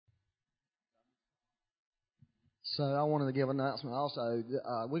So I wanted to give an announcement also.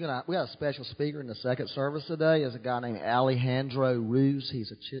 We got a special speaker in the second service today. Is a guy named Alejandro Ruz.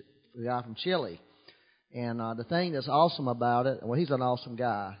 He's a guy from Chile. And the thing that's awesome about it, well, he's an awesome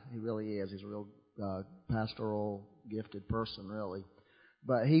guy. He really is. He's a real pastoral, gifted person, really.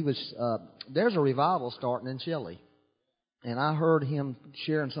 But there's a revival starting in Chile. And I heard him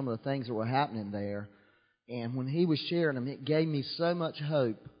sharing some of the things that were happening there. And when he was sharing them, it gave me so much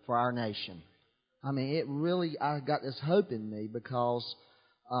hope for our nation. I mean, I got this hope in me because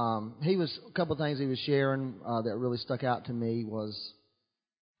a couple of things he was sharing that really stuck out to me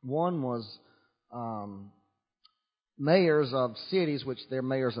one was mayors of cities, which they're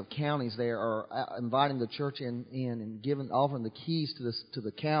mayors of counties there, are inviting the church in and offering the keys to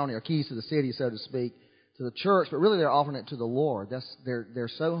the county, or keys to the city, so to speak, to the church, but really they're offering it to the Lord. They're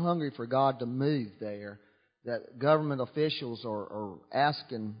so hungry for God to move there that government officials are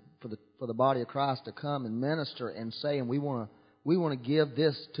asking for the body of Christ to come and minister and saying, we want to give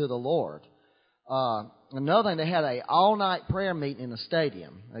this to the Lord. Another thing, they had a all-night prayer meeting in a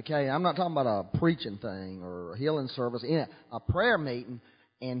stadium. Okay, I'm not talking about a preaching thing or a healing service. A prayer meeting,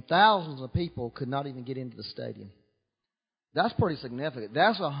 and thousands of people could not even get into the stadium. That's pretty significant.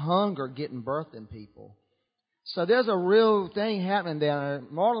 That's a hunger getting birthed in people. So there's a real thing happening down there.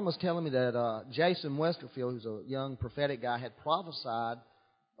 Marlon was telling me that Jason Westerfield, who's a young prophetic guy, had prophesied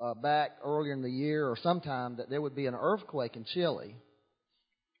back earlier in the year or sometime that there would be an earthquake in Chile,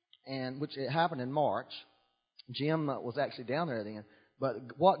 and which it happened in March. Jim was actually down there then.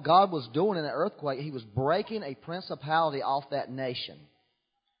 But what God was doing in that earthquake, He was breaking a principality off that nation.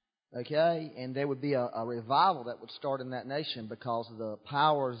 Okay? And there would be a revival that would start in that nation because of the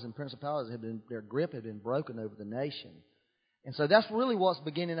powers and principalities their grip had been broken over the nation. And so that's really what's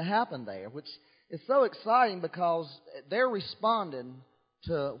beginning to happen there, which is so exciting because they're responding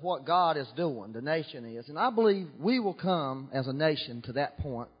to what God is doing, the nation is. And I believe we will come as a nation to that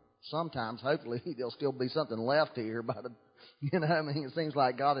point sometimes. Hopefully there'll still be something left here. But, it seems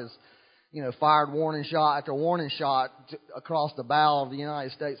like God has, fired warning shot after warning shot across the bow of the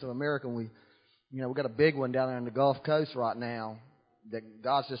United States of America. And we've got a big one down there in the Gulf Coast right now that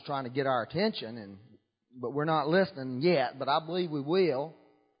God's just trying to get our attention. But we're not listening yet. But I believe we will.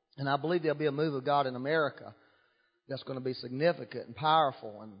 And I believe there'll be a move of God in America that's going to be significant and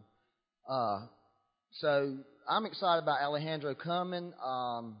powerful. And so I'm excited about Alejandro coming,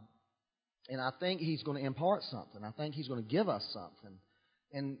 and I think he's going to impart something. I think he's going to give us something.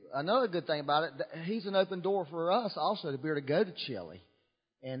 And another good thing about it, he's an open door for us also to be able to go to Chile.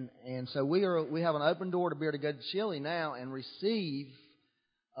 And so we have an open door to be able to go to Chile now and receive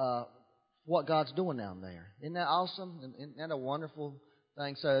what God's doing down there. Isn't that awesome? Isn't that a wonderful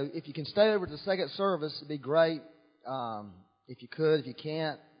thing? So if you can stay over to the second service, it'd be great. If you could, if you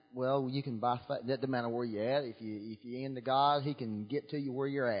can't, well, you can buy. That doesn't matter where you're at. If you're into God, He can get to you where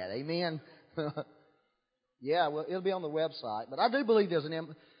you're at. Amen. Yeah, well, it'll be on the website. But I do believe there's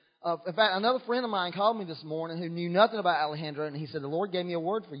in fact, another friend of mine called me this morning who knew nothing about Alejandro, and he said, the Lord gave me a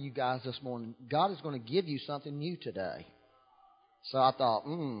word for you guys this morning. God is going to give you something new today. So I thought,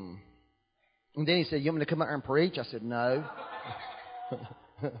 And then he said, you want me to come out here and preach? I said, no.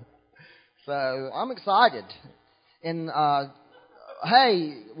 So I'm excited. And,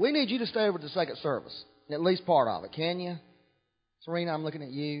 hey, we need you to stay over to the second service, at least part of it. Can you? Serena, I'm looking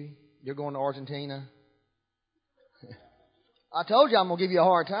at you. You're going to Argentina. I told you I'm going to give you a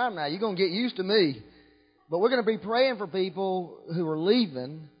hard time now. You're going to get used to me. But we're going to be praying for people who are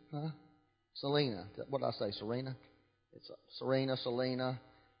leaving. Selena. What did I say, Serena? It's Selena.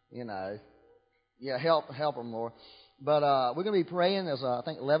 Yeah, help them, Lord. But we're going to be praying. There's, I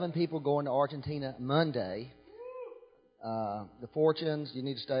think, 11 people going to Argentina Monday. The Fortunes, you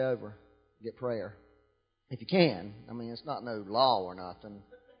need to stay over, get prayer. If you can. It's not no law or nothing.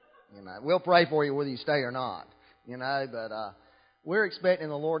 We'll pray for you whether you stay or not. But we're expecting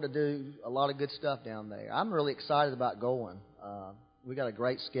the Lord to do a lot of good stuff down there. I'm really excited about going. We got a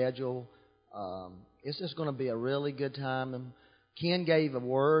great schedule. It's just going to be a really good time. And Ken gave a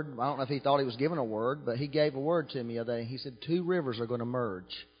word. I don't know if he thought he was giving a word, but he gave a word to me the other day. He said 2 rivers are going to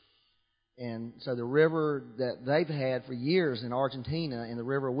merge. And so the river that they've had for years in Argentina and the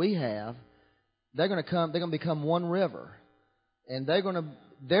river we have, they're going to become one river. And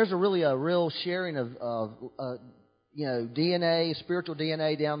there's a real sharing of DNA, spiritual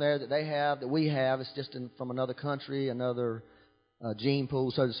DNA down there that we have. It's just from another country, another gene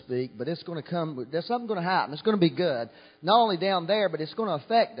pool, so to speak. But it's going to come, there's something going to happen. It's going to be good. Not only down there, but it's going to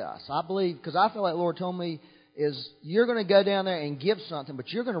affect us. I believe, because I feel like the Lord told me, is you're going to go down there and give something, but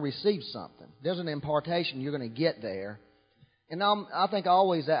you're going to receive something. There's an impartation you're going to get there. And I think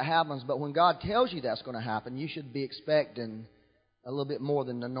always that happens, but when God tells you that's going to happen, you should be expecting a little bit more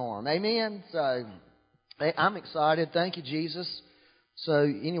than the norm. Amen? So, I'm excited. Thank you, Jesus. So,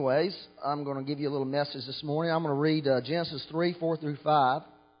 anyways, I'm going to give you a little message this morning. I'm going to read Genesis 3, 4 through 5.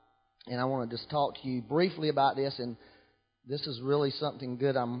 And I want to just talk to you briefly about this. And this is really something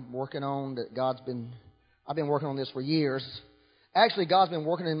good I'm working on that I've been working on this for years. Actually, God's been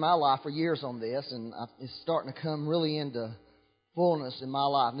working in my life for years on this, and it's starting to come really into fullness in my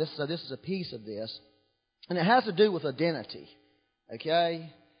life. So this is a piece of this. And it has to do with identity. Okay?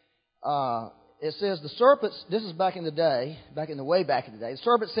 It says, the serpent, this is back in the day, way back in the day, the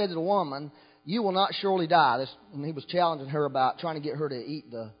serpent said to the woman, "You will not surely die." And he was challenging her about trying to get her to eat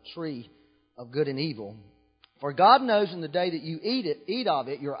the tree of good and evil. "For God knows in the day that you eat of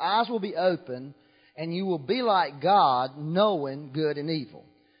it, your eyes will be open, and you will be like God, knowing good and evil."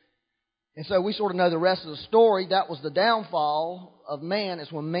 And so we sort of know the rest of the story. That was the downfall of man.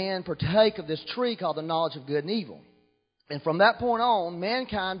 It's when man partake of this tree called the knowledge of good and evil. And from that point on,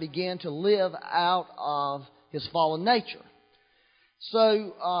 mankind began to live out of his fallen nature.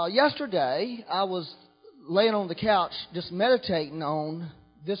 So yesterday, I was laying on the couch just meditating on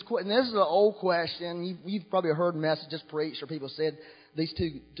this question. This is an old question. You've probably heard messages preached or people said these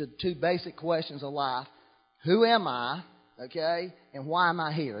two basic questions of life. Who am I? Okay? And why am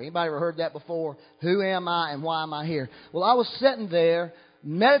I here? Anybody ever heard that before? Who am I and why am I here? Well, I was sitting there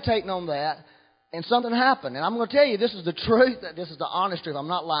meditating on that, and something happened. And I'm going to tell you, this is the truth. This is the honest truth. I'm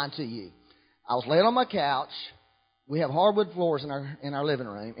not lying to you. I was laying on my couch. We have hardwood floors in our living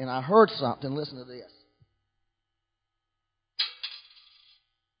room, and I heard something. Listen to this.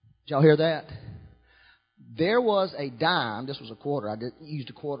 Did y'all hear that? There was a dime. This was a quarter. I used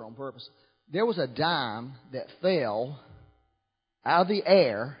a quarter on purpose. There was a dime that fell out of the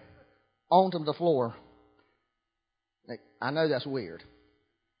air onto the floor. I know that's weird.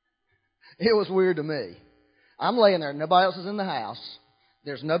 It was weird to me. I'm laying there. Nobody else is in the house.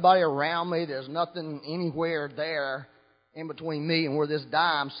 There's nobody around me. There's nothing anywhere there in between me and where this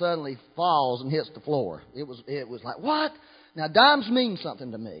dime suddenly falls and hits the floor. It was like, what? Now, dimes mean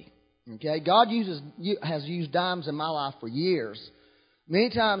something to me. Okay? God has used dimes in my life for years. Many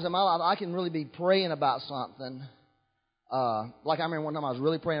times in my life, I can really be praying about something. Like I remember one time I was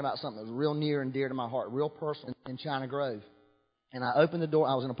really praying about something that was real near and dear to my heart, real personal, in China Grove. And I opened the door.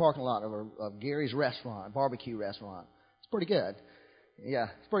 I was in a parking lot of Gary's restaurant, a barbecue restaurant. It's pretty good. Yeah,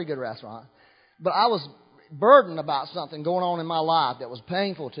 it's a pretty good restaurant. But I was burdened about something going on in my life that was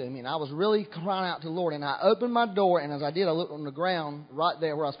painful to me, and I was really crying out to the Lord. And I opened my door, and as I did, I looked on the ground right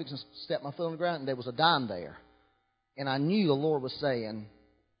there where I was fixing to step my foot on the ground, and there was a dime there. And I knew the Lord was saying,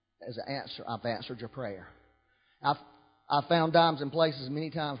 as an answer, I've answered your prayer. I've found dimes in places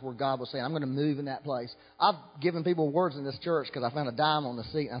many times where God was saying, I'm going to move in that place. I've given people words in this church because I found a dime on the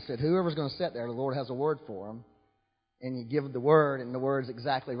seat, and I said, whoever's going to sit there, the Lord has a word for them. And you give the word, and the word's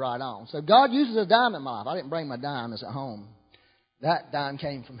exactly right on. So God uses a dime in my life. I didn't bring my dime. It's at home. That dime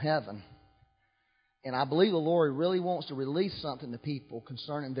came from heaven. And I believe the Lord really wants to release something to people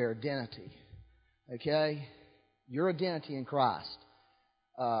concerning their identity. Okay? Your identity in Christ.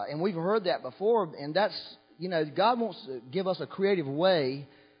 And we've heard that before, and that's, God wants to give us a creative way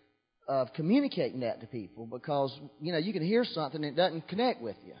of communicating that to people because, you can hear something and it doesn't connect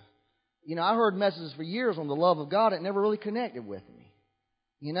with you. I heard messages for years on the love of God. It never really connected with me,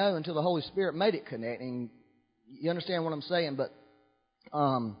 until the Holy Spirit made it connect. And you understand what I'm saying? But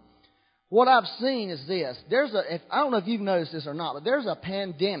what I've seen is this. I don't know if you've noticed this or not, but there's a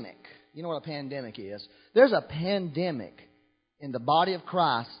pandemic. You know what a pandemic is? There's a pandemic in the body of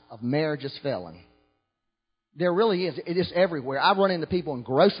Christ of marriages failing. There really is. It is everywhere. I've run into people in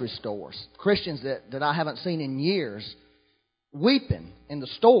grocery stores, Christians that I haven't seen in years, weeping in the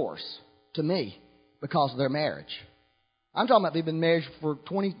stores to me because of their marriage. I'm talking about they've been married for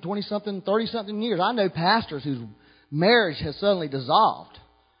 20-something, 30-something years. I know pastors whose marriage has suddenly dissolved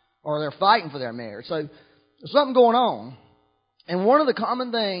or they're fighting for their marriage. So there's something going on. And one of the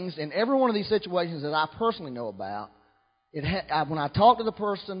common things in every one of these situations that I personally know about, when I talk to the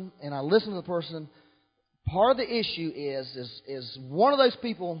person and I listen to the person, part of the issue is one of those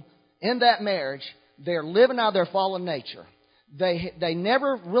people in that marriage, they're living out of their fallen nature. They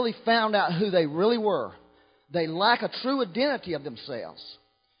never really found out who they really were. They lack a true identity of themselves.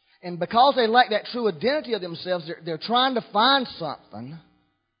 And because they lack that true identity of themselves, they're trying to find something.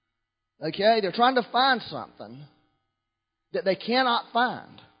 Okay? They're trying to find something that they cannot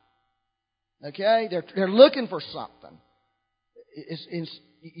find. Okay? They're looking for something.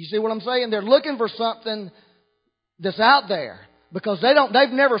 You see what I'm saying? They're looking for something that's out there because they've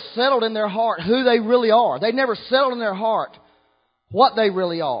never settled in their heart who they really are. They've never settled in their heart what they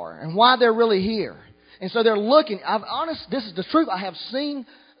really are and why they're really here. And so they're looking. This is the truth. I have seen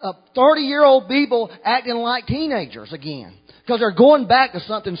 30-year-old people acting like teenagers again because they're going back to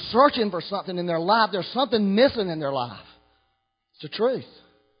something, searching for something in their life. There's something missing in their life. It's the truth.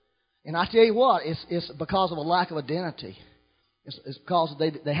 And I tell you what, it's because of a lack of identity. It's because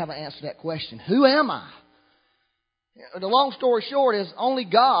they haven't answered that question. Who am I? The long story short is only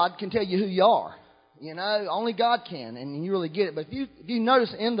God can tell you who you are. You know, only God can, and you really get it. But if you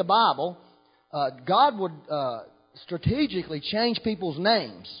notice in the Bible, God would strategically change people's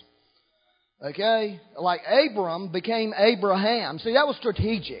names. Okay? Like Abram became Abraham. See, that was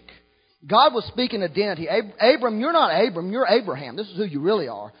strategic. God was speaking identity. Abram, you're not Abram, you're Abraham. This is who you really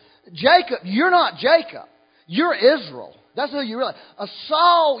are. Jacob, you're not Jacob. You're Israel. That's who you really are.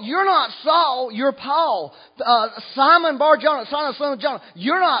 Saul, you're not Saul, you're Paul. Simon Bar-Jonah, son of Jonah,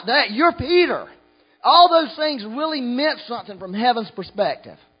 you're not that, you're Peter. All those things really meant something from heaven's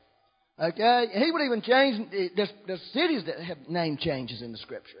perspective. Okay? He would even change, there's cities that have name changes in the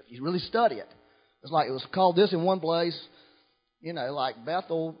Scripture, if you really study it. It's like it was called this in one place, you know, like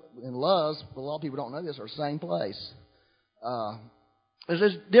Bethel and Luz, but a lot of people don't know this, are the same place. There's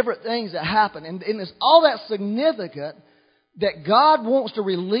just different things that happen, and it's all that significant that God wants to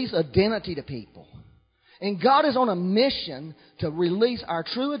release identity to people. And God is on a mission to release our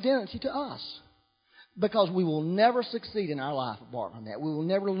true identity to us. Because we will never succeed in our life apart from that. We will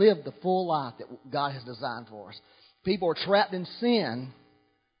never live the full life that God has designed for us. People are trapped in sin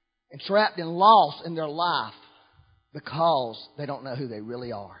and trapped in loss in their life because they don't know who they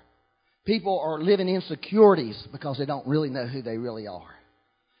really are. People are living insecurities because they don't really know who they really are.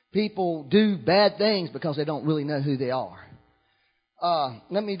 People do bad things because they don't really know who they are.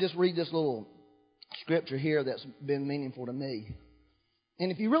 Let me just read this little scripture here that's been meaningful to me.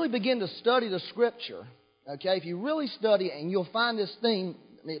 And if you really begin to study the Scripture, okay, if you really study it, and you'll find this theme,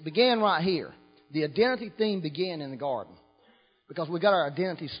 it began right here. The identity theme began in the garden because we got our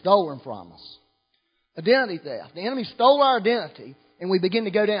identity stolen from us. Identity theft. The enemy stole our identity, and we begin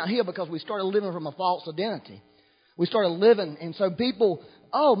to go downhill because we started living from a false identity. We started living, and so people,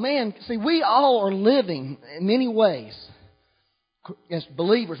 oh man, see, we all are living in many ways. As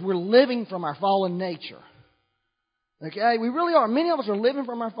believers, we're living from our fallen nature. Okay, we really are. Many of us are living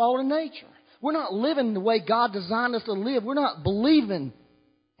from our fallen nature. We're not living the way God designed us to live. We're not believing,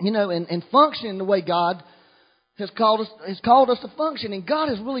 you know, and functioning the way God has called us to function. And God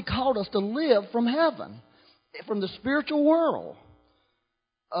has really called us to live from heaven, from the spiritual world.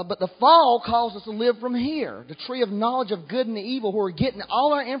 But the fall calls us to live from here, the tree of knowledge of good and evil, where we're getting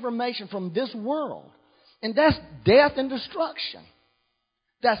all our information from this world. And that's death and destruction.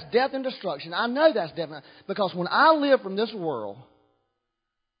 That's death and destruction. I know that's death. Because when I live from this world,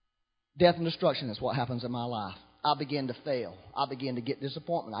 death and destruction is what happens in my life. I begin to fail. I begin to get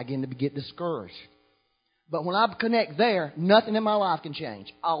disappointment. I begin to get discouraged. But when I connect there, nothing in my life can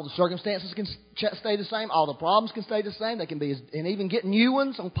change. All the circumstances can stay the same. All the problems can stay the same. They can be, and even get new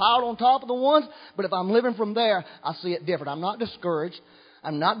ones piled on top of the ones. But if I'm living from there, I see it different. I'm not discouraged.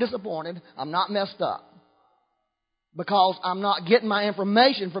 I'm not disappointed. I'm not messed up. Because I'm not getting my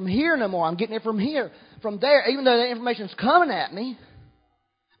information from here no more. I'm getting it from here, from there, even though the information's coming at me.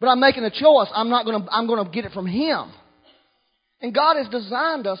 But I'm making a choice. I'm going to get it from Him. And God has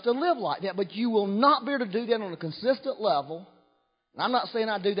designed us to live like that. But you will not be able to do that on a consistent level. And I'm not saying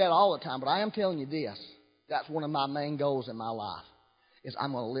I do that all the time, but I am telling you this. That's one of my main goals in my life. Is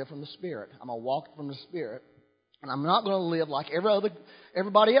I'm going to live from the Spirit. I'm going to walk from the Spirit. And I'm not going to live like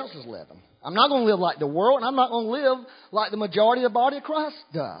everybody else is living. I'm not going to live like the world, and I'm not going to live like the majority of the body of Christ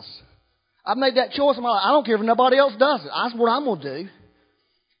does. I've made that choice in my life. I don't care if nobody else does it. That's what I'm going to do.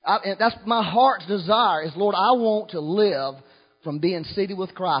 And that's my heart's desire is, Lord, I want to live from being seated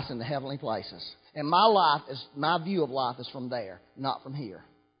with Christ in the heavenly places. And my view of life is from there, not from here.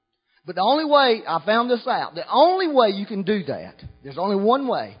 But the only way, I found this out, the only way you can do that, there's only one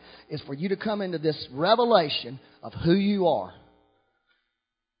way, is for you to come into this revelation of who you are.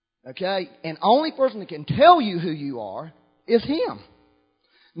 Okay? And only person that can tell you who you are is Him.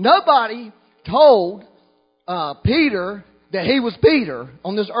 Nobody told Peter that he was Peter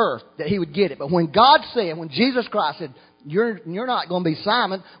on this earth, that he would get it. But when God said, when Jesus Christ said, you're not going to be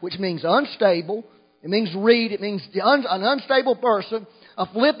Simon, which means unstable, it means reed, it means an unstable person, a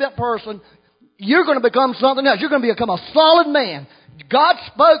flippant person, you're going to become something else. You're going to become a solid man. God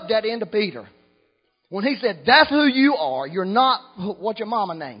spoke that into Peter. When He said, that's who you are, you're not what your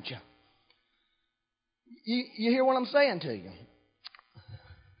mama named you. You hear what I'm saying to you?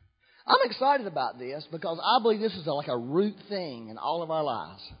 I'm excited about this because I believe this is like a root thing in all of our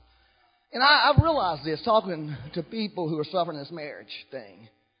lives. And I've realized this, talking to people who are suffering this marriage thing.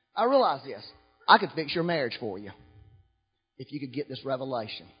 I realized this. I could fix your marriage for you if you could get this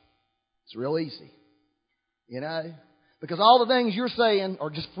revelation. It's real easy. You know? Because all the things you're saying are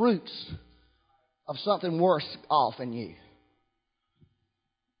just fruits of something worse off in you.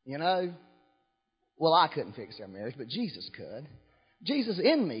 You know? Well, I couldn't fix their marriage, but Jesus could. Jesus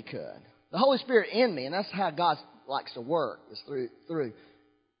in me could. The Holy Spirit in me, and that's how God likes to work, is through.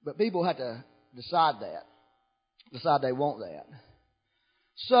 But people have to decide that. Decide they want that.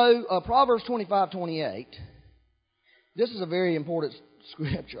 So, Proverbs 25:28. This is a very important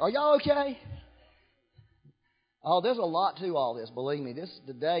scripture. Are y'all okay? Oh, there's a lot to all this. Believe me, this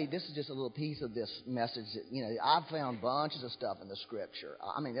is just a little piece of this message. That, I've found bunches of stuff in the Scripture.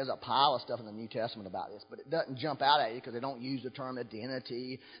 I mean, there's a pile of stuff in the New Testament about this, but it doesn't jump out at you because they don't use the term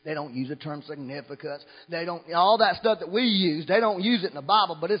identity. They don't use the term significance. They don't all that stuff that we use. They don't use it in the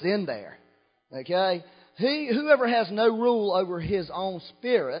Bible, but it's in there. Okay, whoever has no rule over his own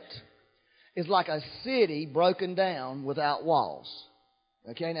spirit is like a city broken down without walls.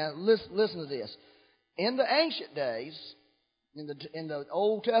 Okay, now listen to this. In the ancient days, in the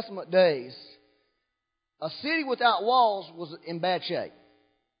Old Testament days, a city without walls was in bad shape.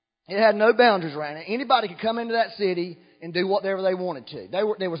 It had no boundaries around it. Anybody could come into that city and do whatever they wanted to.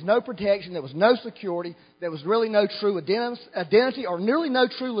 There was no protection. There was no security. There was really no true identity or nearly no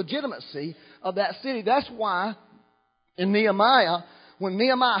true legitimacy of that city. That's why in Nehemiah, when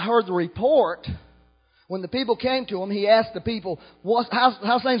Nehemiah heard the report, when the people came to him, he asked the people,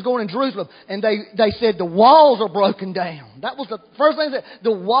 how's things going in Jerusalem? And they said, the walls are broken down. That was the first thing they said.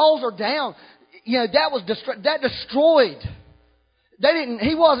 The walls are down. That destroyed.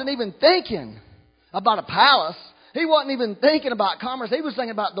 He wasn't even thinking about a palace. He wasn't even thinking about commerce. He was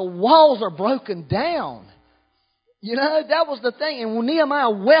thinking about the walls are broken down. That was the thing. And when Nehemiah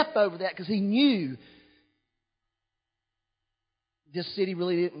wept over that because he knew this city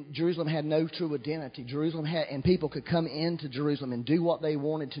Jerusalem had no true identity. And people could come into Jerusalem and do what they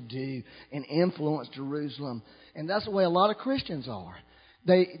wanted to do and influence Jerusalem. And that's the way a lot of Christians are.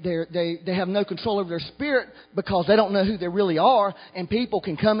 They have no control over their spirit because they don't know who they really are. And people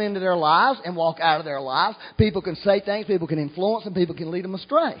can come into their lives and walk out of their lives. People can say things, people can influence them, people can lead them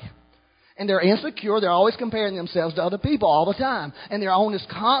astray. And they're insecure. They're always comparing themselves to other people all the time. And they're on this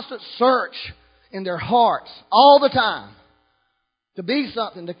constant search in their hearts all the time. To be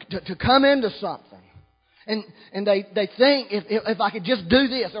something, to come into something. And they think, if I could just do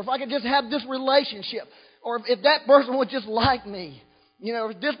this, or if I could just have this relationship, or if that person would just like me,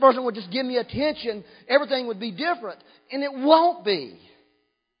 if this person would just give me attention, everything would be different. And it won't be.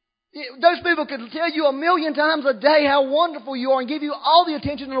 Those people could tell you 1,000,000 times a day how wonderful you are and give you all the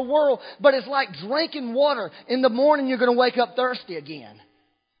attention in the world, but it's like drinking water. In the morning you're going to wake up thirsty again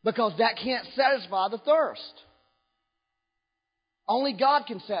because that can't satisfy the thirst. Only God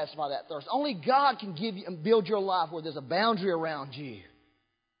can satisfy that thirst. Only God can give you and build your life where there's a boundary around you.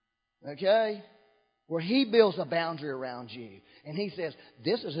 Okay? Where He builds a boundary around you. And He says,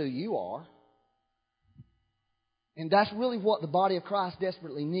 this is who you are. And that's really what the body of Christ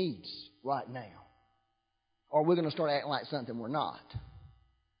desperately needs right now. Or we're going to start acting like something we're not.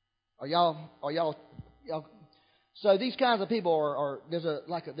 Are y'all So these kinds of people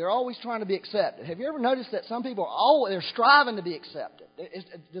they're always trying to be accepted. Have you ever noticed that some people they're striving to be accepted?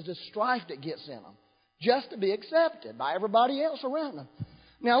 There's this strife that gets in them just to be accepted by everybody else around them.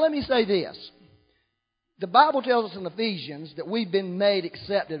 Now let me say this. The Bible tells us in Ephesians that we've been made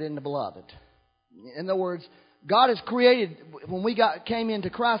accepted in the beloved. In other words, God has created, when we came into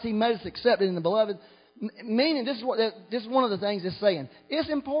Christ, He made us accepted in the beloved. Meaning, this is one of the things it's saying. It's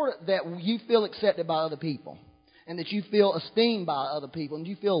important that you feel accepted by other people. And that you feel esteemed by other people. And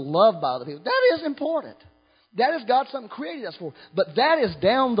you feel loved by other people. That is important. That is God something created us for. But that is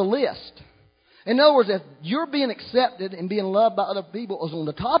down the list. In other words, if you're being accepted and being loved by other people is on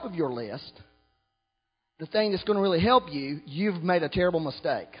the top of your list, the thing that's going to really help you, you've made a terrible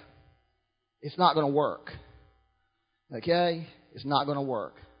mistake. It's not going to work. Okay? It's not going to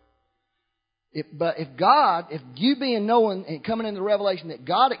work. But if you being knowing and coming into the revelation that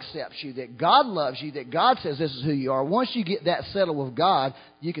God accepts you, that God loves you, that God says this is who you are, once you get that settled with God,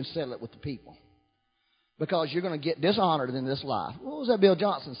 you can settle it with the people. Because you're going to get dishonored in this life. What was that Bill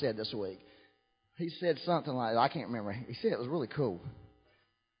Johnson said this week? He said something like, I can't remember. He said it was really cool.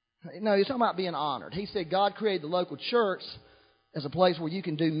 No, he's talking about being honored. He said God created the local church as a place where you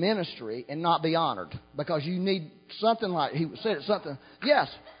can do ministry and not be honored. Because you need something like, he said it something, yes,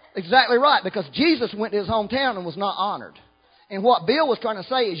 exactly right. Because Jesus went to His hometown and was not honored. And what Bill was trying to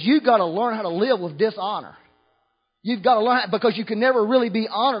say is you got to learn how to live with dishonor. You've got to learn because you can never really be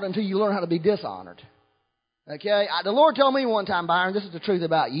honored until you learn how to be dishonored. Okay? The Lord told me one time, Byron, this is the truth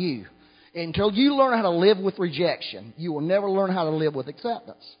about you. Until you learn how to live with rejection, you will never learn how to live with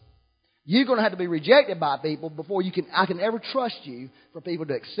acceptance. You're going to have to be rejected by people before I can ever trust you for people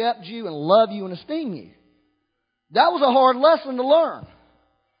to accept you and love you and esteem you. That was a hard lesson to learn.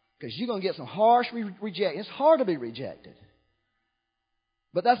 Because you're going to get some harsh rejection. It's hard to be rejected.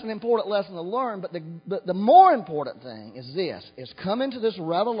 But that's an important lesson to learn. But the more important thing is this, is come into this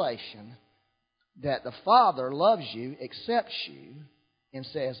revelation that the Father loves you, accepts you, and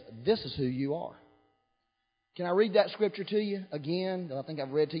says, this is who you are. Can I read that scripture to you again? I think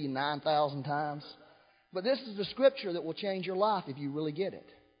I've read to you 9,000 times. But this is the scripture that will change your life if you really get it.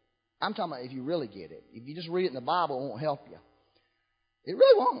 I'm talking about if you really get it. If you just read it in the Bible, it won't help you. It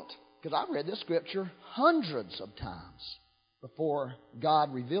really won't. Because I've read this scripture hundreds of times before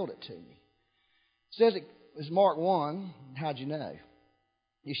God revealed it to me. It says it was Mark 1. How'd you know?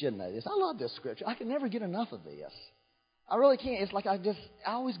 You should know this. I love this scripture. I can never get enough of this. I really can't. It's like I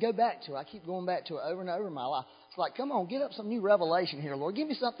always go back to it. I keep going back to it over and over in my life. It's like, come on, get up some new revelation here, Lord. Give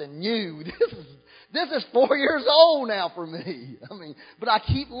me something new. This is 4 years old now for me. But I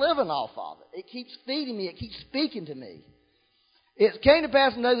keep living off of it. It keeps feeding me. It keeps speaking to me. It came to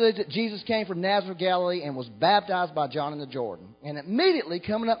pass in those days that Jesus came from Nazareth, Galilee, and was baptized by John in the Jordan. And immediately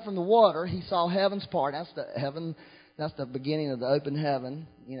coming up from the water, he saw heavens part. That's the beginning of the open heaven,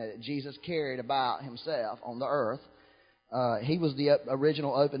 that Jesus carried about himself on the earth. He was the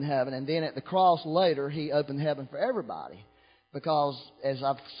original open heaven. And then at the cross later, he opened heaven for everybody. Because, as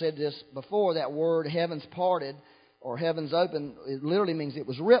I've said this before, that word heavens parted or heavens open, it literally means it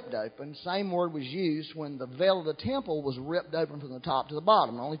was ripped open. Same word was used when the veil of the temple was ripped open from the top to the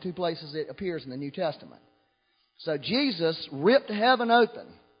bottom. Only two places it appears in the New Testament. So Jesus ripped heaven open.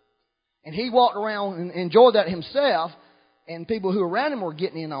 And he walked around and enjoyed that himself. And people who were around him were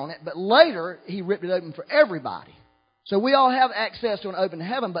getting in on it. But later, he ripped it open for everybody. So we all have access to an open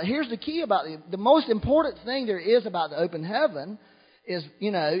heaven. But here's the key about it. The most important thing there is about the open heaven is,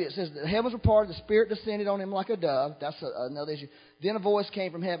 it says the heavens were parted, the Spirit descended on him like a dove. That's another issue. Then a voice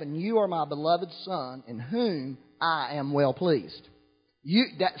came from heaven, you are my beloved Son, in whom I am well pleased.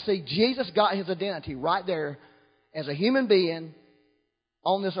 See, Jesus got his identity right there as a human being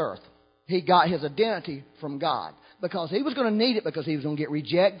on this earth. He got his identity from God. Because he was going to need it because he was going to get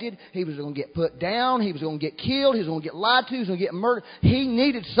rejected. He was going to get put down. He was going to get killed. He was going to get lied to. He was going to get murdered. He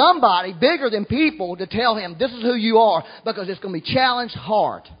needed somebody bigger than people to tell him, this is who you are, because it's going to be challenged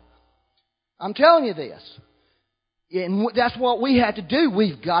hard. I'm telling you this. And that's what we have to do.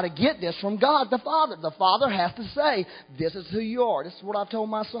 We've got to get this from God the Father. The Father has to say, this is who you are. This is what I've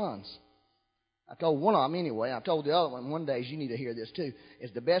told my sons. I told one of them anyway. I told the other one day, you need to hear this too.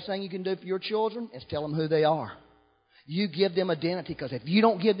 It's the best thing you can do for your children is tell them who they are. You give them identity, because if you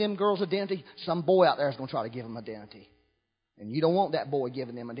don't give them girls identity, some boy out there is going to try to give them identity. And you don't want that boy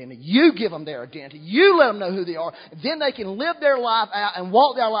giving them identity. You give them their identity. You let them know who they are. Then they can live their life out and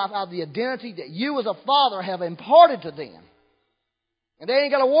walk their life out of the identity that you as a father have imparted to them. And they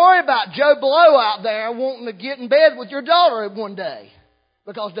ain't got to worry about Joe Blow out there wanting to get in bed with your daughter one day,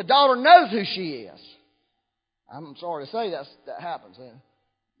 because the daughter knows who she is. I'm sorry to say that happens.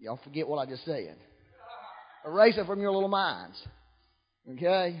 Y'all forget what I just said. Erase it from your little minds.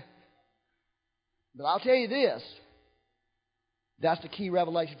 Okay? But I'll tell you this. That's the key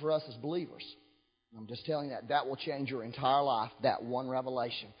revelation for us as believers. I'm just telling you that will change your entire life, that one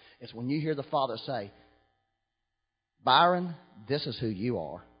revelation. It's when you hear the Father say, Byron, this is who you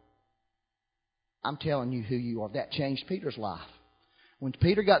are. I'm telling you who you are. That changed Peter's life. When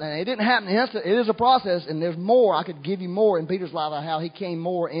Peter got there, it didn't happen instantly. It is a process, and there's more. I could give you more in Peter's life of how he came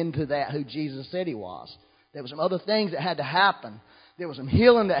more into that who Jesus said he was. There were some other things that had to happen. There was some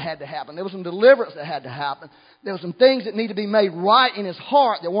healing that had to happen. There was some deliverance that had to happen. There were some things that need to be made right in his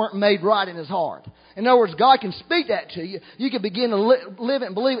heart that weren't made right in his heart. In other words, God can speak that to you. You can begin to live it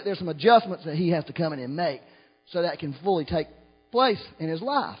and believe it. There's some adjustments that he has to come in and make so that can fully take place in his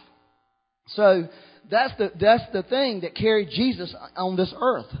life. So that's the thing that carried Jesus on this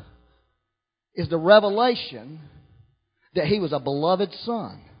earth, is the revelation that he was a beloved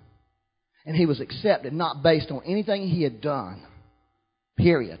Son. And he was accepted, not based on anything he had done.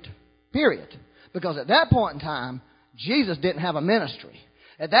 Period. Because at that point in time, Jesus didn't have a ministry.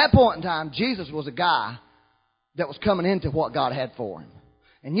 At that point in time, Jesus was a guy that was coming into what God had for him.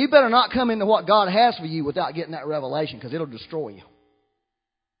 And you better not come into what God has for you without getting that revelation, because it'll destroy you.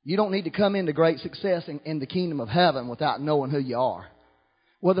 You don't need to come into great success in the kingdom of heaven without knowing who you are.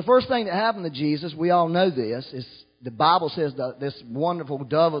 Well, the first thing that happened to Jesus, we all know this, is the Bible says that this wonderful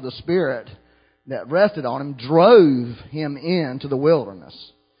dove of the Spirit that rested on him drove him into the wilderness.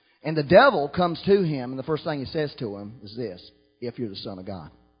 And the devil comes to him, and the first thing he says to him is this: if you're the Son of God.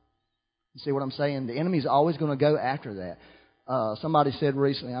 You see what I'm saying? The enemy's always going to go after that. Somebody said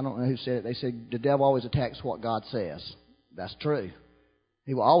recently, I don't know who said it, they said the devil always attacks what God says. That's true.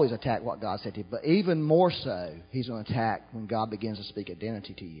 He will always attack what God said to you. But even more so, he's going to attack when God begins to speak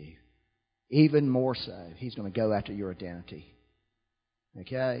identity to you. Even more so, he's going to go after your identity.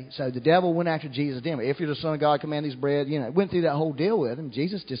 Okay? So the devil went after Jesus' identity. If you're the Son of God, command these bread. Went through that whole deal with him.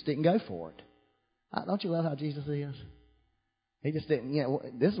 Jesus just didn't go for it. Don't you love how Jesus is? He just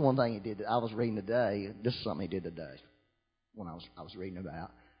didn't. This is one thing he did that I was reading today. This is something he did today when I was reading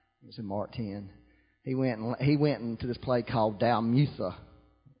about. It's in Mark 10. He went into this place called Dalmutha.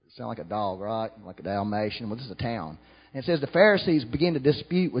 Sound like a dog, right? Like a Dalmatian. Well, this is a town. And it says the Pharisees began to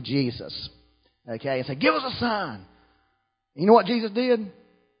dispute with Jesus. Okay, and say, give us a sign. You know what Jesus did?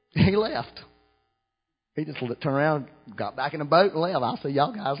 He left. He just turned around, got back in the boat and left. I'll see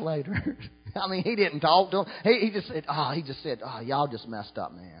y'all guys later. I mean, he didn't talk to them. He just said, y'all just messed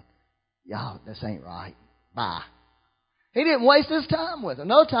up, man. Y'all, this ain't right. Bye. He didn't waste his time with them.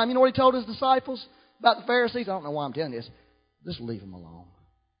 Another time, you know what he told his disciples about the Pharisees? I don't know why I'm telling you this. Just leave them alone.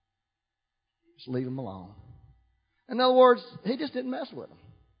 Just leave them alone. In other words, he just didn't mess with them.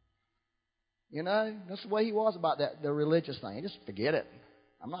 That's the way he was about the religious thing. He just forget it.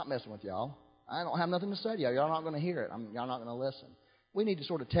 I'm not messing with y'all. I don't have nothing to say to y'all. Y'all are not going to hear it. Y'all are not going to listen. We need to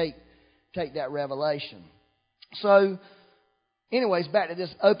sort of take that revelation. So, anyways, back to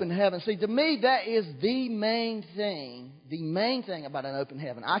this open heaven. See, to me, that is the main thing about an open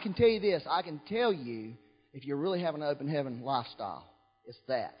heaven. I can tell you this. I can tell you if you really have an open heaven lifestyle, it's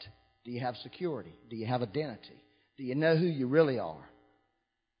that. Do you have security? Do you have identity? Do you know who you really are?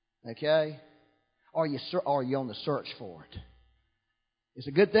 Okay? Are you on the search for it? It's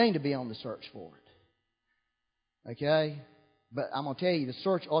a good thing to be on the search for it. Okay? But I'm going to tell you, the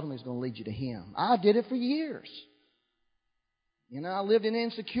search ultimately is going to lead you to Him. I did it for years. I lived in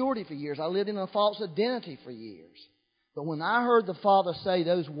insecurity for years. I lived in a false identity for years. But when I heard the Father say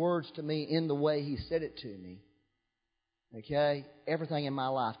those words to me in the way He said it to me, okay, everything in my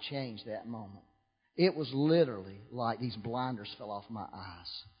life changed that moment. It was literally like these blinders fell off my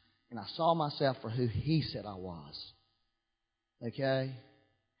eyes. And I saw myself for who He said I was. Okay?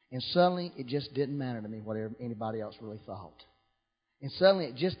 And suddenly it just didn't matter to me what anybody else really thought. And suddenly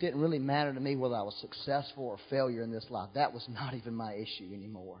it just didn't really matter to me whether I was successful or failure in this life. That was not even my issue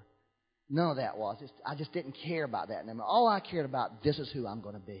anymore. None of that was. I just didn't care about that anymore. All I cared about, this is who I'm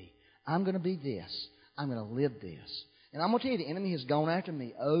going to be. I'm going to be this. I'm going to live this. And I'm going to tell you, the enemy has gone after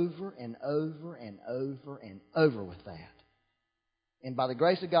me over and over and over and over with that. And by the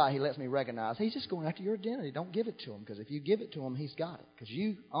grace of God, He lets me recognize He's just going after your identity. Don't give it to Him, because if you give it to Him, He's got it, because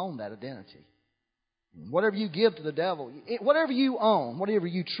you own that identity. And whatever you give to the devil, whatever you own, whatever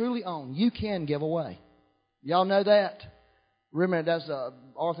you truly own, you can give away. Y'all know that? Remember, that's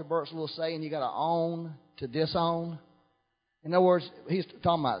Arthur Burke's little saying, you got to own to disown. In other words, he's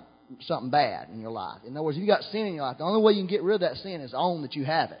talking about something bad in your life. In other words, if you got sin in your life, the only way you can get rid of that sin is own that you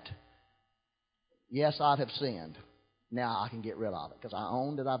have it. Yes, I have sinned. Now I can get rid of it because I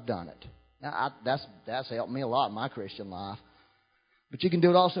own that I've done it. Now, that's helped me a lot in my Christian life. But you can do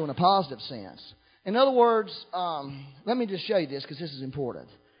it also in a positive sense. In other words, let me just show you this because this is important.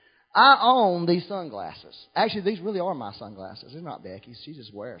 I own these sunglasses. Actually, these really are my sunglasses. They're not Becky's. She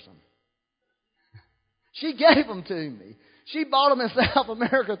just wears them. She gave them to me. She bought them in South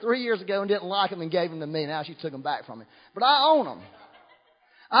America 3 years ago and didn't like them and gave them to me. Now she took them back from me. But I own them.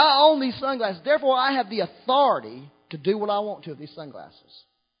 I own these sunglasses. Therefore, I have the authority to do what I want to with these sunglasses.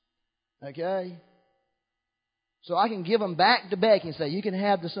 Okay? So I can give them back to Becky and say, you can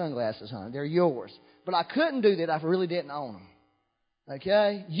have the sunglasses, honey. They're yours. But I couldn't do that if I really didn't own them.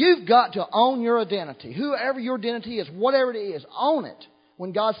 Okay? You've got to own your identity. Whoever your identity is, whatever it is, own it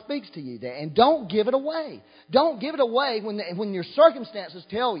when God speaks to you there. And don't give it away. Don't give it away when your circumstances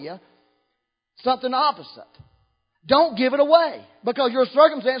tell you something opposite. Don't give it away because your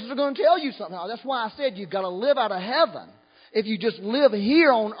circumstances are going to tell you something. That's why I said you've got to live out of heaven. If you just live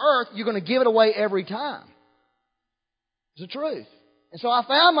here on earth, you're going to give it away every time. It's the truth. And so I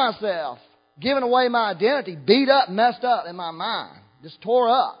found myself giving away my identity, beat up, messed up in my mind, just tore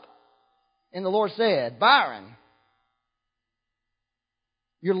up. And the Lord said, Byron,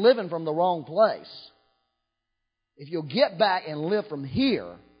 you're living from the wrong place. If you'll get back and live from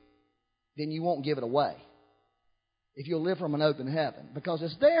here, then you won't give it away. If you'll live from an open heaven. Because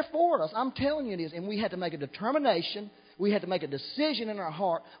it's there for us. I'm telling you it is. And we had to make a determination. We had to make a decision in our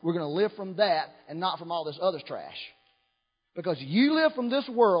heart. We're going to live from that and not from all this other trash. Because you live from this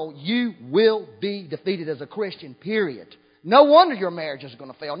world, you will be defeated as a Christian, period. No wonder your marriage is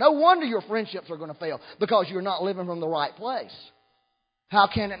going to fail. No wonder your friendships are going to fail because you're not living from the right place. How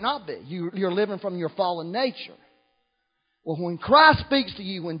can it not be? You're living from your fallen nature. Well, when Christ speaks to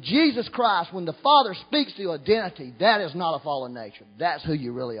you, when Jesus Christ, when the Father speaks to your identity, that is not a fallen nature. That's who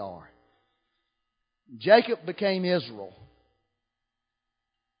you really are. Jacob became Israel.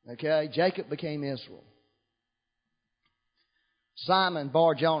 Okay? Jacob became Israel. Simon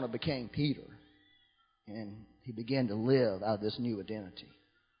Bar-Jonah became Peter. And he began to live out of this new identity.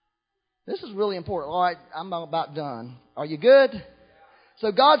 This is really important. All right, I'm about done. Are you good?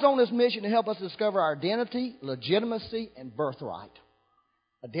 So God's on this mission to help us discover our identity, legitimacy, and birthright.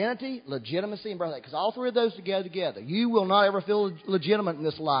 Identity, legitimacy, and birthright. Because all three of those go together. You will not ever feel legitimate in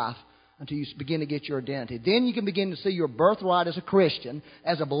this life until you begin to get your identity. Then you can begin to see your birthright as a Christian,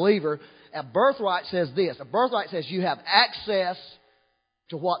 as a believer. A birthright says this. A birthright says you have access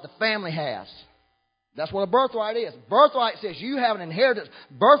to what the family has. That's what a birthright is. Birthright says you have an inheritance.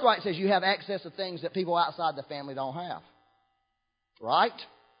 Birthright says you have access to things that people outside the family don't have. Right?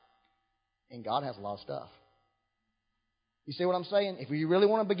 And God has a lot of stuff. You see what I'm saying? If you really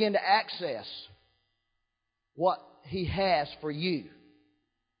want to begin to access what He has for you,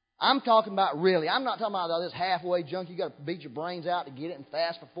 I'm talking about really. I'm not talking about all this halfway junk. You got to beat your brains out to get it and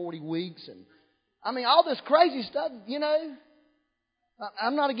fast for 40 weeks. And I mean, all this crazy stuff, you know.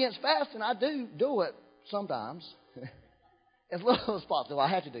 I'm not against fasting. I do it sometimes. As little as possible. I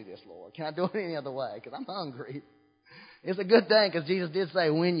have to do this, Lord. Can I do it any other way? Because I'm hungry. It's a good thing because Jesus did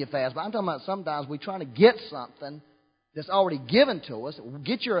say when you fast. But I'm talking about sometimes we're trying to get something that's already given to us.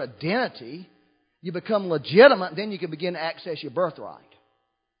 Get your identity. You become legitimate. Then you can begin to access your birthright.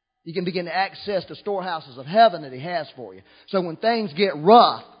 You can begin to access the storehouses of heaven that He has for you. So when things get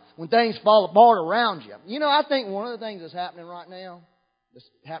rough, when things fall apart around you. You know, I think one of the things that's happening right now, that's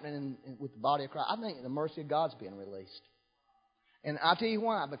happening with the body of Christ, I think the mercy of God's being released. And I'll tell you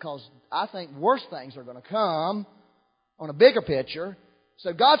why. Because I think worse things are going to come on a bigger picture.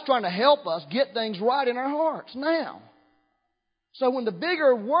 So God's trying to help us get things right in our hearts now. So when the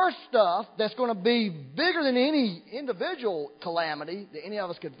bigger, worse stuff that's going to be bigger than any individual calamity that any of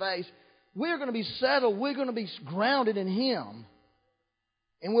us could face, we're going to be settled. We're going to be grounded in Him.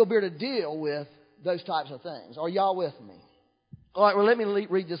 And we'll be able to deal with those types of things. Are y'all with me? All right, well, let me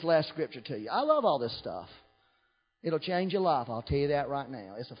read this last scripture to you. I love all this stuff. It'll change your life. I'll tell you that right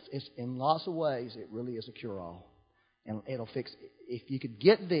now. It's in lots of ways, it really is a cure-all. And it'll fix, if you could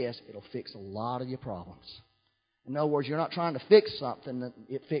get this, it'll fix a lot of your problems. In other words, you're not trying to fix something that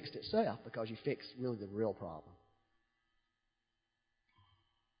it fixed itself because you fixed really the real problem.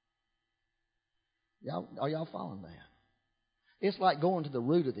 Are y'all following that? It's like going to the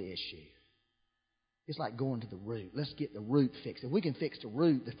root of the issue. It's like going to the root. Let's get the root fixed. If we can fix the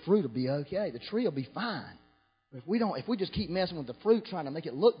root, the fruit will be okay. The tree will be fine. But if we just keep messing with the fruit, trying to make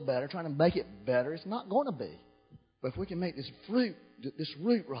it look better, trying to make it better, it's not going to be. But if we can make this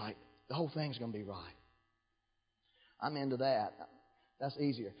root right, the whole thing's going to be right. I'm into that. That's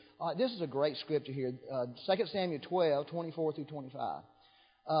easier. All right, this is a great scripture here. 2 Samuel 12, 24 through 25.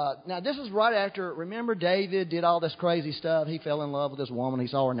 Now, this is right after, remember David did all this crazy stuff. He fell in love with this woman. He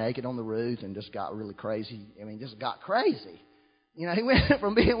saw her naked on the roof and just got really crazy. I mean, just got crazy. You know, he went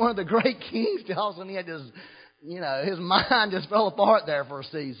from being one of the great kings to all of a sudden he had this, you know, his mind just fell apart there for a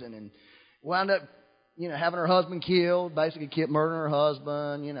season and wound up, you know, having her husband killed, basically murdering her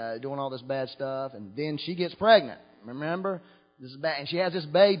husband, you know, doing all this bad stuff. And then she gets pregnant. Remember? This is bad. And she has this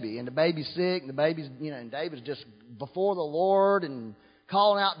baby, and the baby's sick, and the baby's, you know, and David's just before the Lord and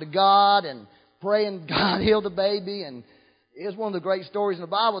calling out to God and praying God heal the baby. And it's one of the great stories in the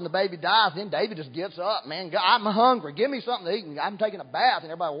Bible. And the baby dies, then David just gets up. Man, God, I'm hungry. Give me something to eat. And I'm taking a bath.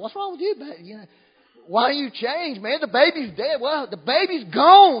 And everybody, what's wrong with you, baby? You know, why do you change, man? The baby's dead. Well, the baby's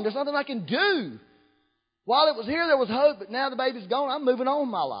gone. There's nothing I can do. While it was here, there was hope, but now the baby's gone. I'm moving on in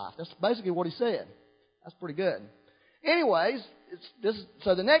my life. That's basically what he said. That's pretty good. Anyways,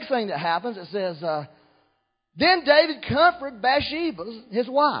 so the next thing that happens, it says, then David comforted Bathsheba, his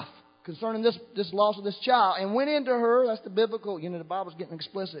wife, concerning this loss of this child, and went into her. That's the biblical, you know, the Bible's getting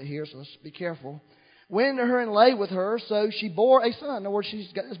explicit here, so let's be careful. Went into her and lay with her, so she bore a son. In other words,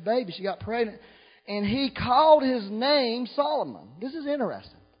 she's got this baby. She got pregnant. And he called his name Solomon. This is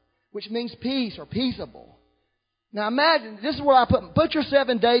interesting, which means peace or peaceable. Now imagine, this is where I put yourself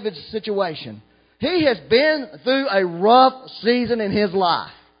in David's situation. He has been through a rough season in his life.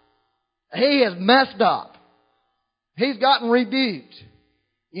 He has messed up. He's gotten rebuked.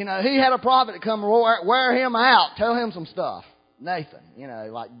 You know, he had a prophet to come wear him out, tell him some stuff. Nathan, you know,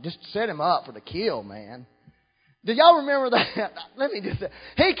 like just set him up for the kill, man. Do y'all remember that? Let me just say.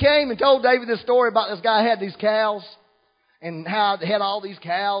 He came and told David this story about this guy had these cows and how they had all these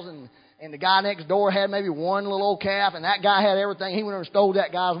cows and the guy next door had maybe one little old calf and that guy had everything. He went over and stole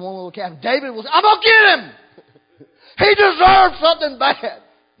that guy's one little calf. David was, I'm going to get him! He deserved something bad.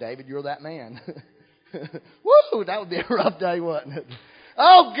 David, you're that man. Woo! That would be a rough day, wouldn't it?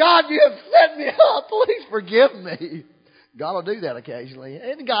 Oh, God, you have set me up. Please forgive me. God will do that occasionally.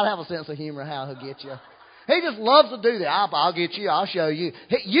 And God have a sense of humor how He'll get you. He just loves to do that. I'll get you. I'll show you.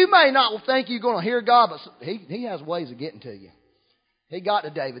 You may not think you're going to hear God, but He has ways of getting to you. He got to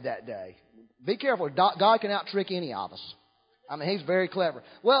David that day. Be careful. God can out-trick any of us. I mean, He's very clever.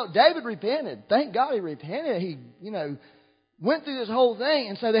 Well, David repented. Thank God he repented. He, went through this whole thing.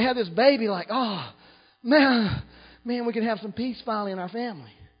 And so they have this baby like, oh, man, we can have some peace finally in our family.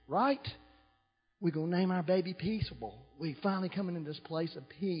 Right? We're going to name our baby Peaceable. We finally coming into this place of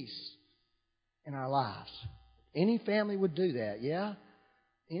peace in our lives. Any family would do that, yeah?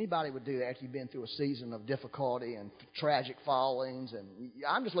 Anybody would do that after you've been through a season of difficulty and tragic fallings. And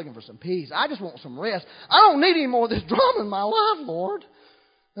I'm just looking for some peace. I just want some rest. I don't need any more of this drama in my life, Lord.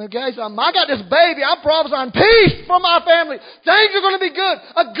 Okay, so I got this baby. I'm prophesying peace for my family. Things are going to be good.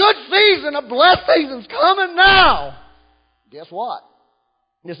 A good season, a blessed season's coming now. Guess what?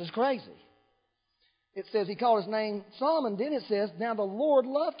 This is crazy. It says he called his name Solomon. Then it says, now the Lord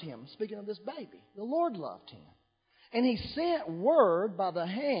loved him. Speaking of this baby, the Lord loved him. And He sent word by the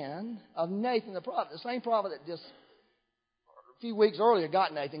hand of Nathan the prophet, the same prophet that just a few weeks earlier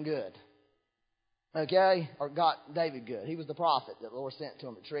got Nathan good. Okay? Or got David good. He was the prophet that the Lord sent to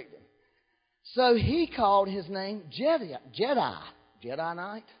him that tricked him. So he called his name Jedi. Jedi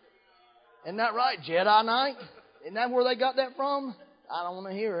Knight? Isn't that right? Jedi Knight? Isn't that where they got that from? I don't want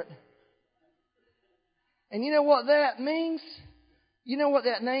to hear it. And you know what that means? You know what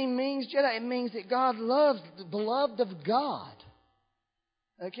that name means, Jedi? It means that God loves the beloved of God.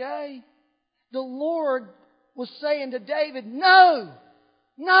 Okay? The Lord was saying to David, no.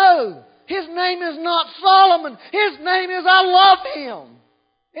 His name is not Solomon. His name is I love him.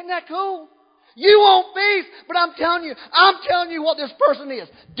 Isn't that cool? You want peace, but I'm telling you what this person is.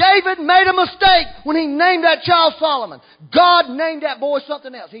 David made a mistake when he named that child Solomon. God named that boy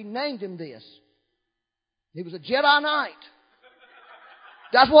something else. He named him this. He was a Jedi Knight.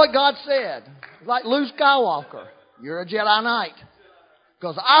 That's what God said. Like Luke Skywalker. You're a Jedi Knight.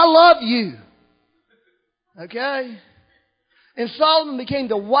 Because I love you. Okay? And Solomon became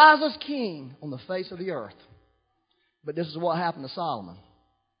the wisest king on the face of the earth. But this is what happened to Solomon.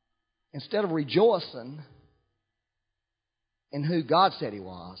 Instead of rejoicing in who God said he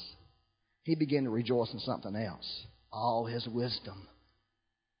was, he began to rejoice in something else. All his wisdom.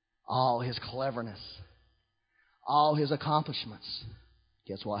 All his cleverness. All his accomplishments.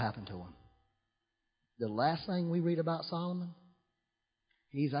 Guess what happened to him? The last thing we read about Solomon,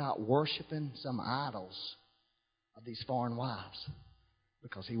 he's out worshiping some idols of these foreign wives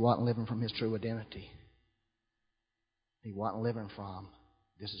because he wasn't living from his true identity. He wasn't living from,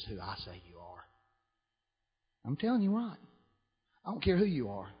 this is who I say you are. I'm telling you right. I don't care who you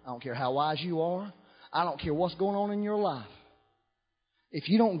are. I don't care how wise you are. I don't care what's going on in your life. If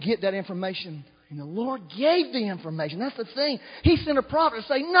you don't get that information, and the Lord gave the information. That's the thing. He sent a prophet to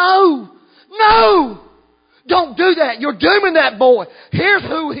say, no, don't do that. You're dooming that boy. Here's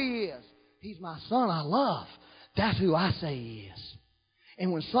who he is. He's my son I love. That's who I say he is.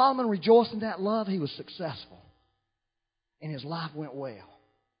 And when Solomon rejoiced in that love, he was successful. And his life went well.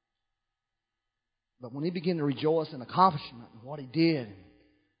 But when he began to rejoice in accomplishment and what he did and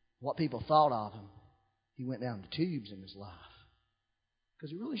what people thought of him, he went down the tubes in his life.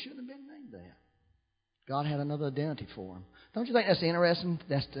 Because he really shouldn't have been named that. God had another identity for him. Don't you think that's interesting?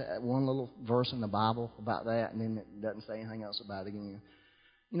 That's the one little verse in the Bible about that, and then it doesn't say anything else about it again.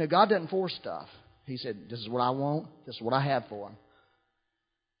 God doesn't force stuff. He said, this is what I want. This is what I have for him.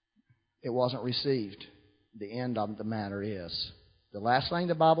 It wasn't received. The end of the matter is, the last thing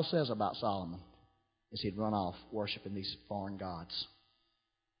the Bible says about Solomon is he'd run off worshiping these foreign gods.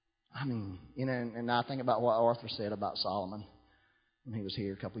 I mean, and I think about what Arthur said about Solomon when he was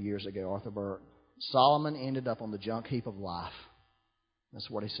here a couple of years ago, Arthur Burke. Solomon ended up on the junk heap of life. That's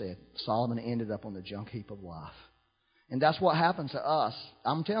what he said. Solomon ended up on the junk heap of life. And that's what happens to us.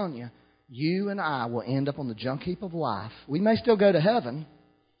 I'm telling you, you and I will end up on the junk heap of life. We may still go to heaven,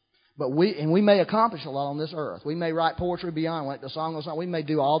 but we may accomplish a lot on this earth. We may write poetry beyond, like the song goes on. We may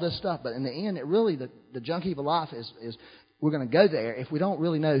do all this stuff, but in the end, the junk heap of life is we're going to go there if we don't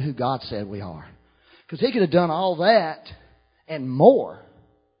really know who God said we are. Because He could have done all that and more.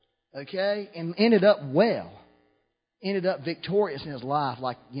 Okay? And ended up well. Ended up victorious in his life,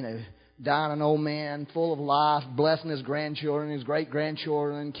 like, dying an old man, full of life, blessing his grandchildren, his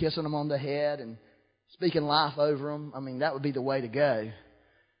great-grandchildren, kissing them on the head and speaking life over them. I mean, that would be the way to go.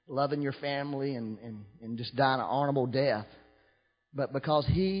 Loving your family and just dying an honorable death. But because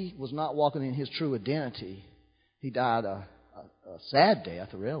he was not walking in his true identity, he died a sad death,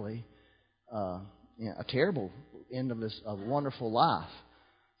 really. A terrible end of a wonderful life.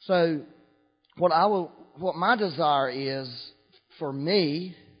 So what my desire is for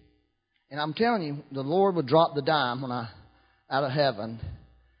me, and I'm telling you, the Lord would drop the dime when I out of heaven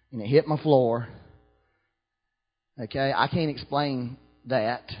and it hit my floor. Okay, I can't explain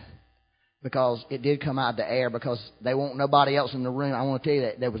that because it did come out of the air because there wasn't nobody else in the room. I want to tell you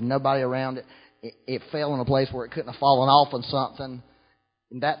that there was nobody around it. It fell in a place where it couldn't have fallen off on something.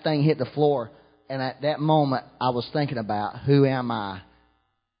 And that thing hit the floor. And at that moment, I was thinking about, who am I?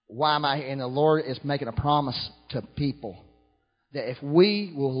 Why am I here? And the Lord is making a promise to people that if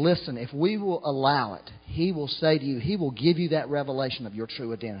we will listen, if we will allow it, He will say to you, He will give you that revelation of your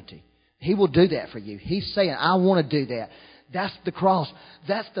true identity. He will do that for you. He's saying, I want to do that. That's the cross.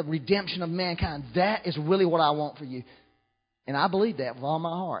 That's the redemption of mankind. That is really what I want for you. And I believe that with all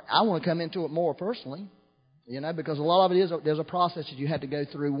my heart. I want to come into it more personally, because a lot of it is, there's a process that you have to go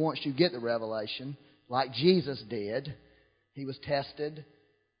through once you get the revelation, like Jesus did. He was tested.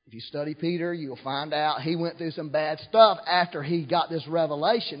 If you study Peter, you'll find out he went through some bad stuff after he got this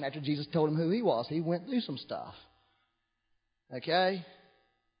revelation, after Jesus told him who he was. He went through some stuff. Okay?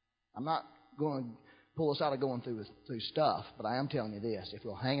 I'm not going to pull us out of going through stuff, but I am telling you this. If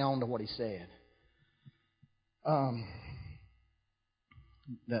we'll hang on to what he said.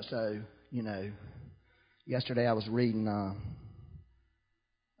 Yesterday I was reading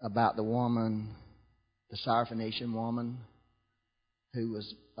about the woman, the Syrophoenician woman, who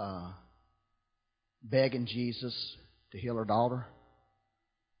was begging Jesus to heal her daughter.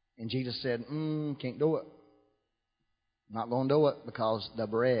 And Jesus said, can't do it. Not going to do it because the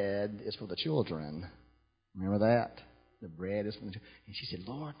bread is for the children. Remember that? The bread is for the children. And she said,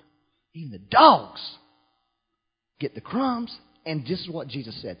 Lord, even the dogs get the crumbs. And this is what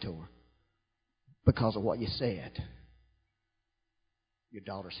Jesus said to her. Because of what you said. Your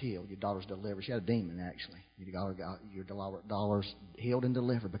daughter's healed. Your daughter's delivered. She had a demon, actually. Your daughter's healed and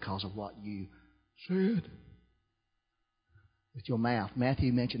delivered because of what you said. With your mouth.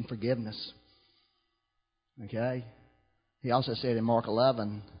 Matthew mentioned forgiveness. Okay? He also said in Mark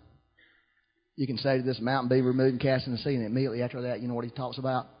 11, you can say to this mountain, be removed and cast in the sea. And immediately after that, you know what he talks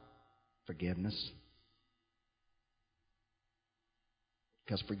about? Forgiveness.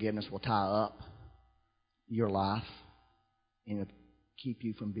 Because forgiveness will tie up your life and it'll keep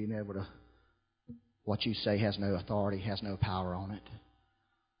you from being able to, what you say has no authority, has no power on it.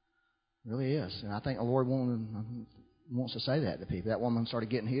 It really is. And I think the Lord wants to say that to people. That woman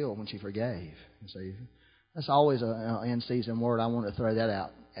started getting healed when she forgave. And so that's always an in-season word. I want to throw that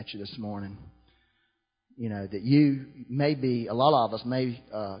out at you this morning. That you may be, a lot of us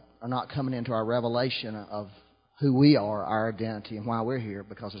are not coming into our revelation of who we are, our identity, and why we're here,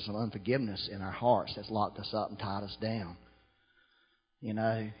 because there's some unforgiveness in our hearts that's locked us up and tied us down,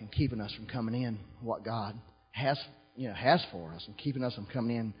 and keeping us from coming in what God has for us, and keeping us from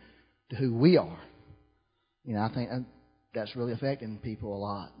coming in to who we are. I think that's really affecting people a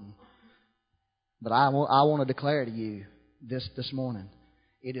lot. But I want to declare to you this morning,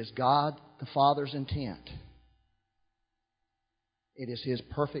 it is God the Father's intent. It is His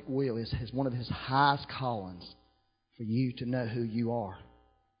perfect will. It's one of His highest callings for you to know who you are,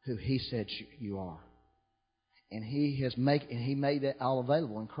 who He said you are. And He made that all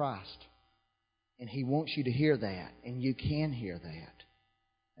available in Christ. And He wants you to hear that, and you can hear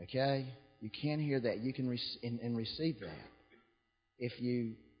that. Okay? You can hear that. You can receive that. If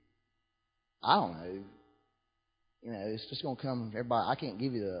you, I don't know, it's just going to come, everybody, I can't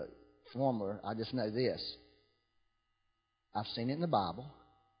give you the formula. I just know this. I've seen it in the Bible.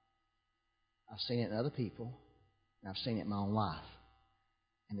 I've seen it in other people. And I've seen it in my own life.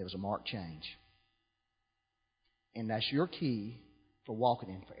 And there was a marked change. And that's your key for walking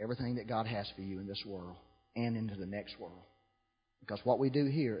in for everything that God has for you in this world and into the next world. Because what we do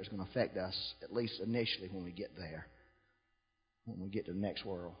here is going to affect us, at least initially, when we get there. When we get to the next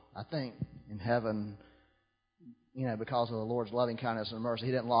world. I think in heaven, because of the Lord's loving kindness and mercy,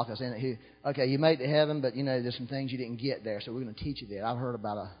 He didn't lock us in it. Okay, you made it to heaven, but there's some things you didn't get there, so we're going to teach you that. I've heard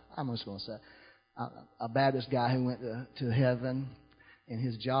about I'm just going to say, a Baptist guy who went to heaven, and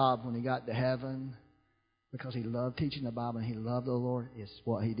his job when he got to heaven, because he loved teaching the Bible and he loved the Lord, is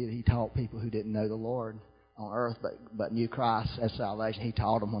what he did. He taught people who didn't know the Lord on earth but knew Christ as salvation. He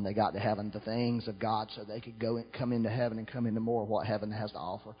taught them when they got to heaven the things of God so they could come into heaven and come into more of what heaven has to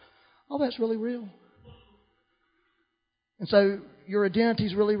offer. All that's really real. And so your identity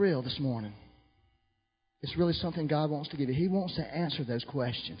is really real this morning. It's really something God wants to give you. He wants to answer those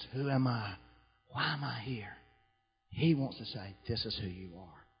questions. Who am I? Why am I here? He wants to say, this is who you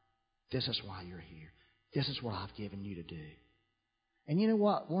are. This is why you're here. This is what I've given you to do. And you know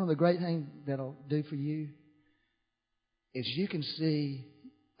what? One of the great things that'll do for you is you can see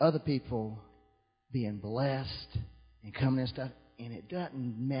other people being blessed and coming and stuff, and it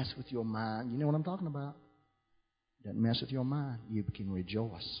doesn't mess with your mind. You know what I'm talking about? It doesn't mess with your mind. You can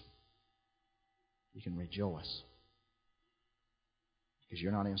rejoice. You can rejoice. Because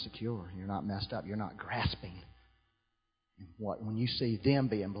you're not insecure. You're not messed up. You're not grasping. And when you see them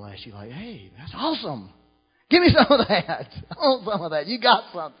being blessed, you're like, hey, that's awesome. Give me some of that. I want some of that. You got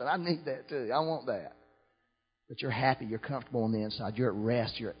something. I need that too. I want that. But you're happy. You're comfortable on the inside. You're at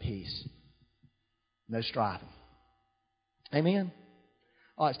rest. You're at peace. No striving. Amen?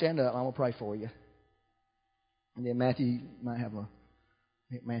 All right, stand up. I'm going to pray for you. And then Matthew will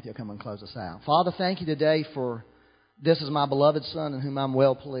come and close us out. Father, thank you today for this is my beloved Son in whom I'm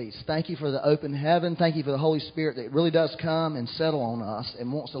well pleased. Thank you for the open heaven. Thank you for the Holy Spirit that really does come and settle on us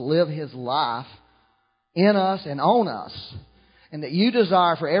and wants to live His life in us and on us. And that you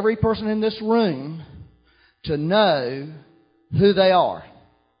desire for every person in this room to know who they are.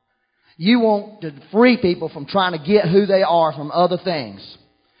 You want to free people from trying to get who they are from other things.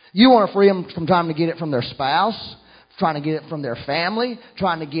 You want to free them from trying to get it from their spouse, trying to get it from their family,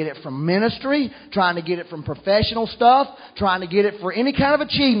 trying to get it from ministry, trying to get it from professional stuff, trying to get it for any kind of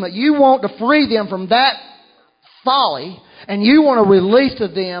achievement. You want to free them from that folly, and you want to release to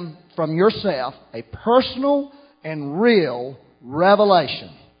them from yourself a personal and real revelation.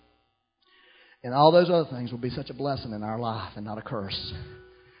 And all those other things will be such a blessing in our life and not a curse.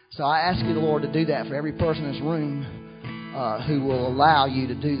 So I ask you, the Lord, to do that for every person in this room who will allow you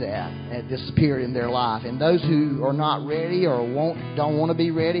to do that at this period in their life. And those who are not ready or don't want to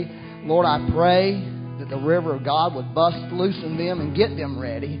be ready, Lord, I pray that the river of God would bust loose in them and get them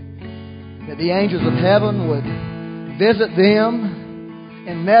ready. That the angels of heaven would visit them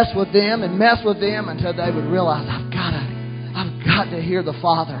and mess with them until they would realize, I've got to hear the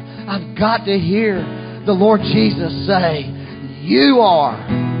Father. I've got to hear the Lord Jesus say, you are,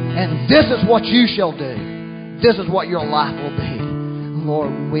 and this is what you shall do. This is what your life will be.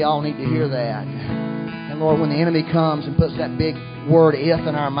 Lord, we all need to hear that. And Lord, when the enemy comes and puts that big word if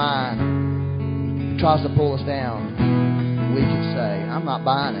in our mind, tries to pull us down, we can say, I'm not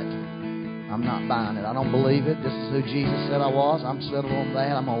buying it. I'm not buying it. I don't believe it. This is who Jesus said I was. I'm settled on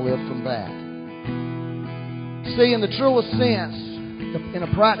that. I'm going to live from that. See, in the truest sense, in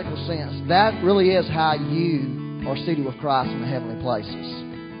a practical sense, that really is how you are seated with Christ in the heavenly places.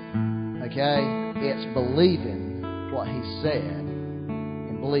 Okay? It's believing what He said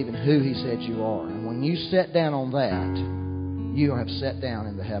and believing who He said you are. And when you sit down on that, you have sat down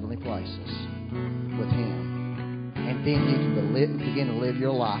in the heavenly places with Him. And then you can begin to live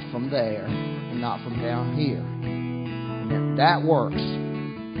your life from there and not from down here. And that works.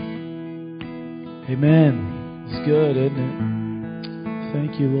 Amen. It's good, isn't it?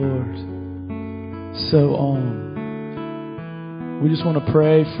 Thank you, Lord. So we just want to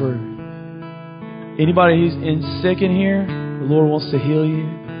pray for anybody who's sick in here. The Lord wants to heal you.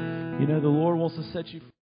 You know, the Lord wants to set you free.